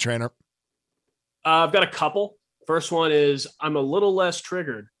of the week, trainer. I've got a couple. First one is, I'm a little less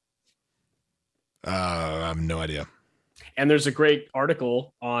triggered. I have no idea. And there's a great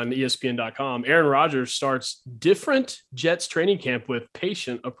article on ESPN.com. Aaron Rodgers starts different Jets training camp with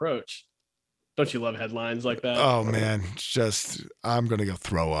patient approach. Don't you love headlines like that? Oh, man. I'm going to go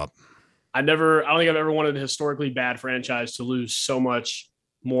throw up. I don't think I've ever wanted a historically bad franchise to lose so much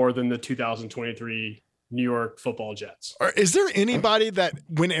more than the 2023 New York Football Jets. Is there anybody that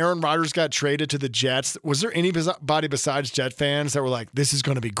when Aaron Rodgers got traded to the Jets, was there anybody besides Jet fans that were like, this is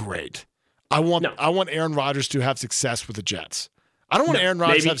going to be great? I want Aaron Rodgers to have success with the Jets. I don't want Aaron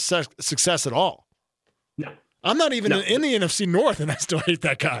Rodgers to have success at all. No. I'm not even in the NFC North, and I still hate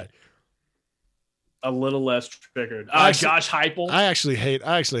that guy. A little less triggered. Josh Heupel. I actually hate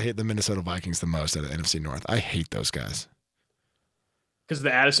the Minnesota Vikings the most out of the NFC North. I hate those guys. Because of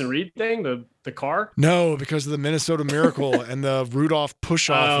the Addison Reed thing, the car? No, because of the Minnesota Miracle and the Rudolph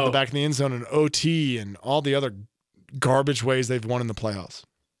push-off in the back of the end zone and OT and all the other garbage ways they've won in the playoffs.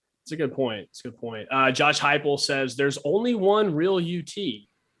 It's a good point. Josh Heupel says there's only one real UT.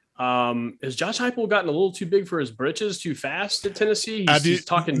 Has Josh Heupel gotten a little too big for his britches too fast at Tennessee? He's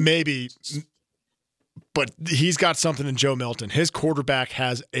talking maybe, but he's got something in Joe Milton. His quarterback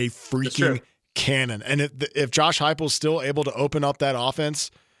has a freaking cannon. And if Josh Heupel's still able to open up that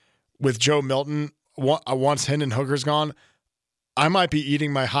offense with Joe Milton once Hendon Hooker's gone, I might be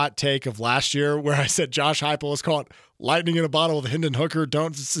eating my hot take of last year where I said Josh Heupel is caught lightning in a bottle with Hendon Hooker.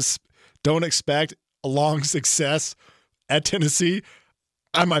 Don't expect a long success at Tennessee.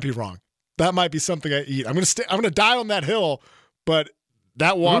 I might be wrong. That might be something I eat. I'm gonna die on that hill, but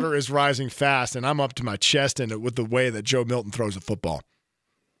that water is rising fast, and I'm up to my chest in it with the way that Joe Milton throws a football.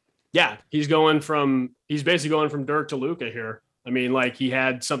 Yeah, he's basically going from Dirk to Luka here. I mean, like, he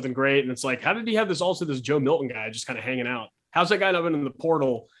had something great, and it's like, how did he have this Joe Milton guy just kind of hanging out? How's that guy not been in the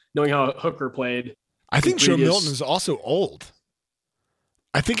portal knowing how Hooker played? I think Joe Milton is also old.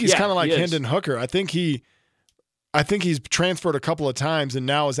 I think he's kind of like Hendon Hooker. I think he's transferred a couple of times and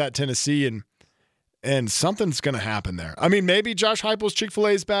now is at Tennessee, and something's going to happen there. I mean, maybe Josh Heupel's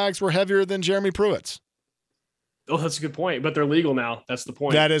Chick-fil-A's bags were heavier than Jeremy Pruitt's. Oh, that's a good point. But they're legal now. That's the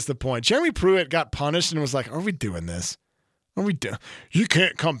point. That is the point. Jeremy Pruitt got punished and was like, are we doing this? Are we doing? You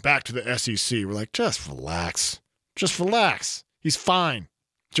can't come back to the SEC. We're like, just relax. Just relax. He's fine.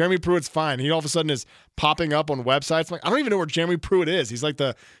 Jeremy Pruitt's fine. He all of a sudden is popping up on websites. I'm like, I don't even know where Jeremy Pruitt is. He's like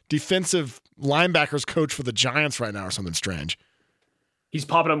the defensive linebackers coach for the Giants right now or something strange. He's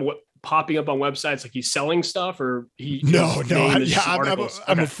popping up on websites like he's selling stuff, or No.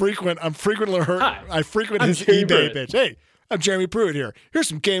 I'm a frequent. I frequent his eBay page. Hey, I'm Jeremy Pruitt here. Here's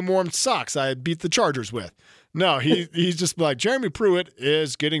some game worn socks I beat the Chargers with. No, he's just like, Jeremy Pruitt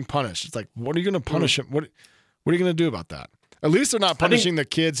is getting punished. It's like, what are you going to punish him? What are you going to do about that? At least they're not punishing the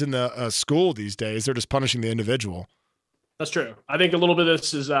kids in the school these days. They're just punishing the individual. That's true. I think a little bit of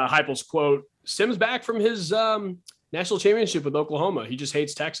this is Heupel's quote stems back from his national championship with Oklahoma. He just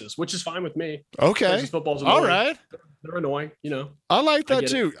hates Texas, which is fine with me. Okay. Texas football's annoying. All right. They're annoying, you know. I like that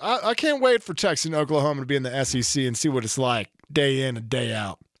too. I can't wait for Texas and Oklahoma to be in the SEC and see what it's like day in and day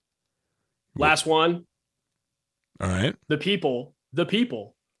out. Last one. All right. The people, they're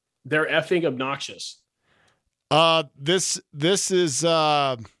effing obnoxious. This is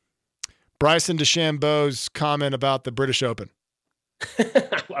Bryson DeChambeau's comment about the British Open.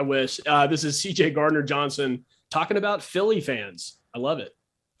 I wish. This is CJ Gardner-Johnson talking about Philly fans. I love it.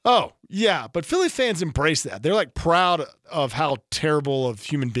 Oh, yeah, but Philly fans embrace that. They're like proud of how terrible of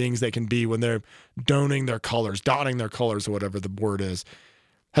human beings they can be when they're donning their colors, dotting their colors, or whatever the word is.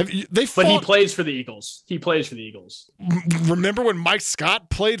 But he plays for the Eagles. Remember when Mike Scott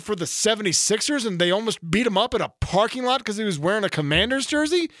played for the 76ers and they almost beat him up in a parking lot because he was wearing a Commanders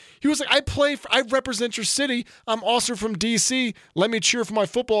jersey? He was like, I represent your city. I'm also from D.C. Let me cheer for my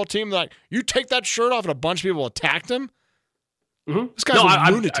football team. Like, you take that shirt off and a bunch of people attacked him? Mm-hmm. This guy's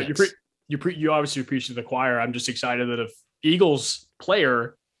a lunatic. You obviously preach to the choir. I'm just excited that if Eagles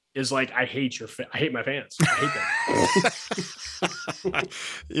player is like, I hate my fans. I hate them.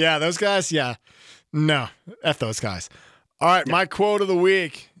 Yeah, those guys. Yeah, no, F those guys. All right, My quote of the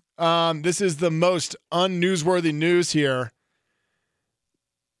week. This is the most unnewsworthy news here.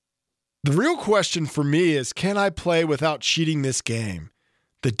 The real question for me is, can I play without cheating this game?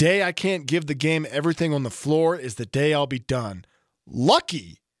 The day I can't give the game everything on the floor is the day I'll be done.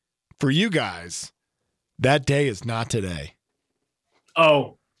 Lucky for you guys, that day is not today.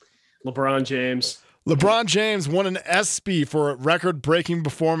 Oh, LeBron James. LeBron James won an ESPY for a record-breaking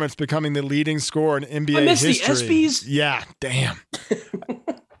performance, becoming the leading scorer in NBA history. The ESPYs? Yeah, damn.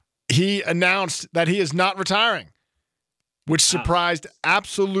 He announced that he is not retiring, which surprised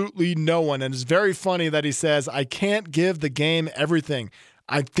absolutely no one. And it's very funny that he says, I can't give the game everything.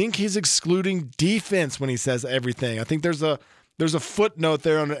 I think he's excluding defense when he says everything. I think there's a footnote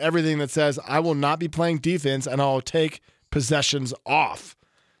there on everything that says, I will not be playing defense and I'll take possessions off.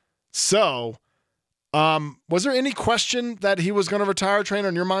 So, was there any question that he was going to retire, Trainer,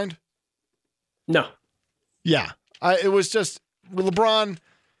 in your mind? No. Yeah. It was just, LeBron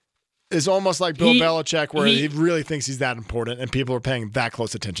is almost like Bill Belichick, where he really thinks he's that important and people are paying that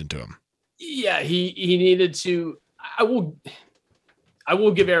close attention to him. Yeah, he needed to. I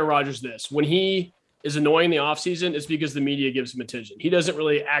will give Aaron Rodgers this. When he is annoying in the offseason, it's because the media gives him attention. He doesn't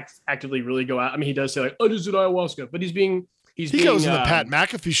really actively really go out. I mean, he does say like, I just did ayahuasca, but he goes to the Pat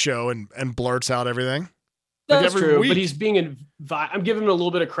McAfee show and blurts out everything. That's true, week. But he's being I'm giving him a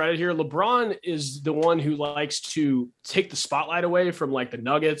little bit of credit here. LeBron is the one who likes to take the spotlight away from like the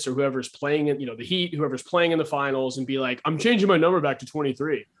Nuggets or whoever's playing in, the Heat, whoever's playing in the finals, and be like, I'm changing my number back to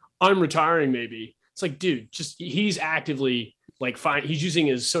 23. I'm retiring maybe. It's like, dude, he's actively like he's using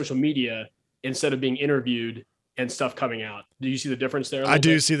his social media instead of being interviewed and stuff coming out. Do you see the difference there? I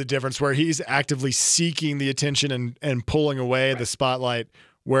do see the difference where he's actively seeking the attention and pulling away the spotlight,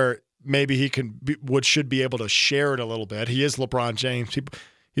 where maybe he should be able to share it a little bit. He is LeBron James.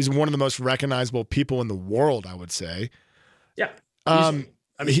 He's one of the most recognizable people in the world, I would say. Yeah.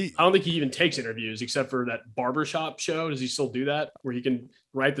 I mean, I don't think he even takes interviews except for that barbershop show. Does he still do that where he can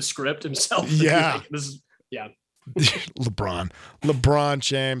write the script himself? Yeah. Yeah. LeBron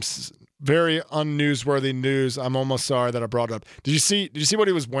James, very unnewsworthy news. I'm almost sorry that I brought it up. Did you see what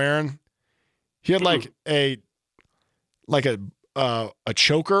he was wearing? He had like a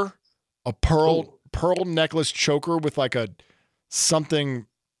choker, a pearl necklace choker with like a something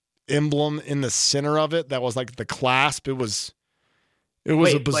emblem in the center of it that was like the clasp. It was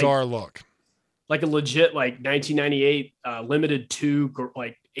a bizarre look. Like a legit 1998 limited to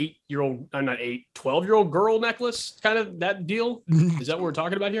 12-year-old girl necklace, kind of that deal. Is that what we're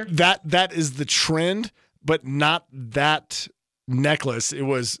talking about here? That is the trend, but not that necklace. It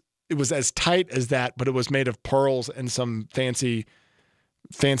was as tight as that, but it was made of pearls and some fancy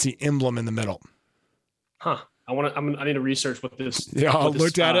emblem in the middle. Huh. I need to research what this. Yeah, I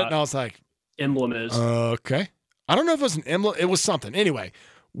looked at it and I was like, emblem is. Okay. I don't know if it was an emblem. It was something. Anyway,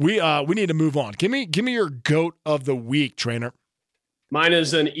 we need to move on. Give me your GOAT of the week, trainer. Mine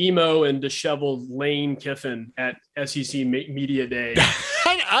is an emo and disheveled Lane Kiffin at SEC Media Day.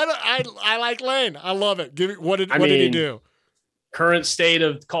 I like Lane. I love it. What did he do? Current state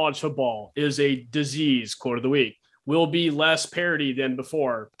of college football is a disease. Quote of the week. Will be less parity than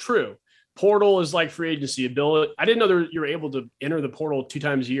before. True. Portal is like free agency ability. I didn't know you were able to enter the portal 2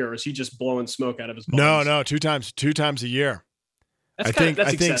 times a year. Or is he just blowing smoke out of his balls? No, 2 times a year. I think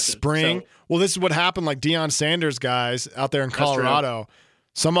spring. So, well, this is what happened. Like Deion Sanders guys out there in Colorado,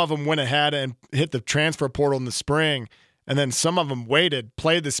 some of them went ahead and hit the transfer portal in the spring, and then some of them waited,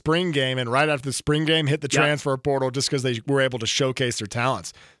 played the spring game, and right after the spring game hit the transfer portal just because they were able to showcase their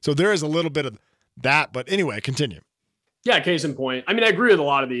talents. So there is a little bit of that. But anyway, continue. Yeah, case in point. I mean, I agree with a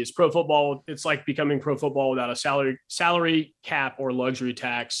lot of these. Pro football, it's like becoming pro football without a salary cap or luxury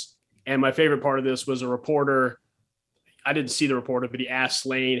tax. And my favorite part of this was a reporter. I didn't see the reporter, but he asked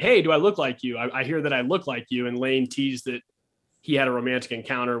Lane, "Hey, do I look like you? I hear that I look like you." And Lane teased that he had a romantic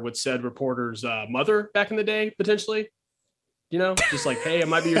encounter with said reporter's mother back in the day, potentially. Just like, "Hey, I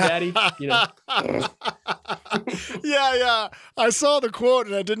might be your daddy." Yeah. I saw the quote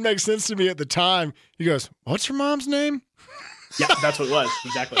and it didn't make sense to me at the time. He goes, "What's your mom's name?" Yeah, that's what it was.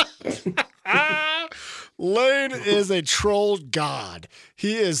 Exactly. Lane is a troll god.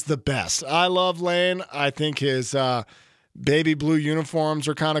 He is the best. I love Lane. I think his baby blue uniforms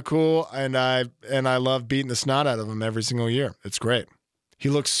are kind of cool, and I love beating the snot out of him every single year. It's great. He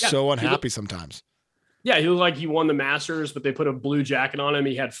looks so unhappy sometimes. Yeah, he looked like he won the Masters, but they put a blue jacket on him.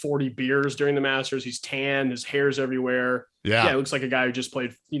 He had 40 beers during the Masters. He's tan. His hair's everywhere. Yeah, it looks like a guy who just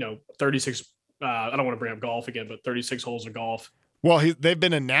played, 36. I don't want to bring up golf again, but 36 holes of golf. Well, they've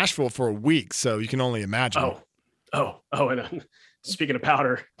been in Nashville for a week, so you can only imagine. And speaking of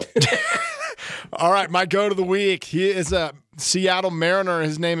powder. All right, my GOAT of the week. He is a Seattle Mariner.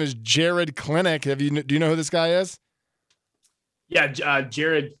 His name is Jared Klinick. Do you know who this guy is? Yeah,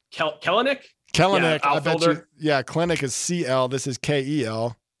 Jared Kelenic. Kelenic, yeah, I bet you. Yeah, Klinick is CL. This is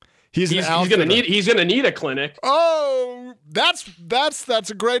KEL. He's gonna need a clinic. Oh, that's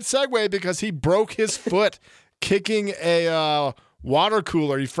a great segue because he broke his foot kicking a water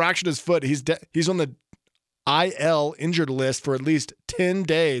cooler. He fractured his foot. He's on the IL injured list for at least 10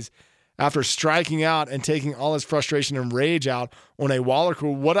 days after striking out and taking all his frustration and rage out on a water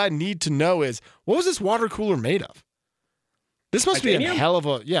cooler. What I need to know is, what was this water cooler made of? This must be a hell of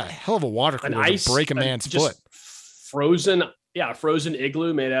a water cooler to break a man's foot. Frozen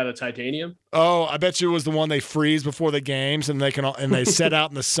igloo made out of titanium. Oh, I bet you it was the one they freeze before the games and they set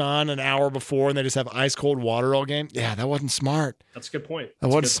out in the sun an hour before and they just have ice cold water all game. Yeah, that wasn't smart. That's a good point. That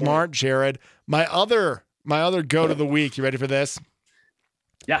wasn't smart, Jared. My other GOAT of the week. You ready for this?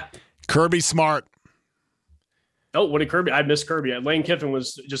 Yeah. Kirby Smart. Oh, what did Kirby? I missed Kirby. Lane Kiffin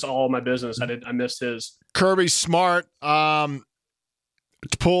was just all my business. I missed his. Kirby Smart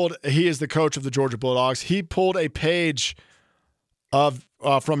he is the coach of the Georgia Bulldogs. He pulled a page of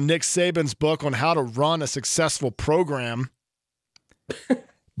from Nick Saban's book on how to run a successful program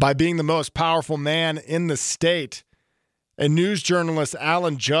by being the most powerful man in the state. A news journalist,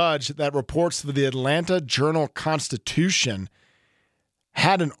 Alan Judge, that reports for the Atlanta Journal-Constitution,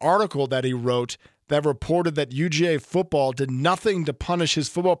 had an article that he wrote that reported that UGA football did nothing to punish his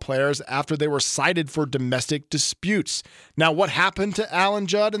football players after they were cited for domestic disputes. Now, what happened to Alan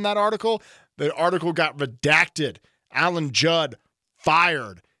Judd in that article? The article got redacted. Alan Judd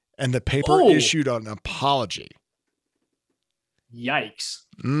fired, and the paper issued an apology. Yikes.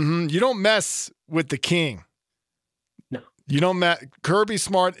 Mm-hmm. You don't mess with the king. No. You don't mess. Kirby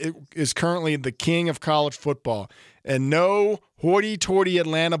Smart is currently the king of college football. And no hoity-toity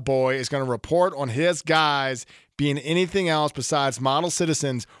Atlanta boy is going to report on his guys being anything else besides model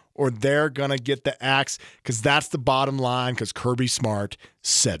citizens, or they're going to get the axe, because that's the bottom line, because Kirby Smart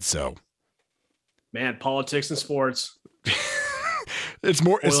said so. Man, politics and sports. It's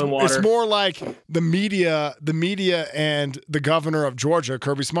more like the media and the governor of Georgia,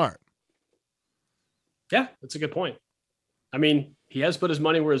 Kirby Smart. Yeah, that's a good point. I mean, he has put his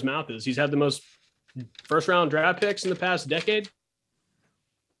money where his mouth is. He's had the most first-round draft picks in the past decade.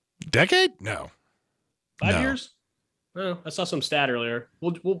 Decade? No. 5 years? Oh, I saw some stat earlier.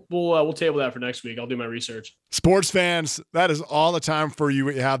 We'll table that for next week. I'll do my research. Sports fans, that is all the time for you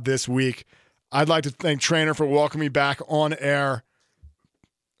we have this week. I'd like to thank Trainer for welcoming me back on air.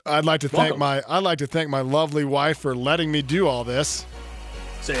 I'd like to thank my lovely wife for letting me do all this.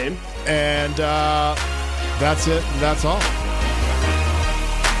 Same. And that's it. That's all.